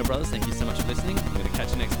Super Metal Brothers. Thank you so much for listening. I'm going to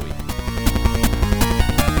catch you next week.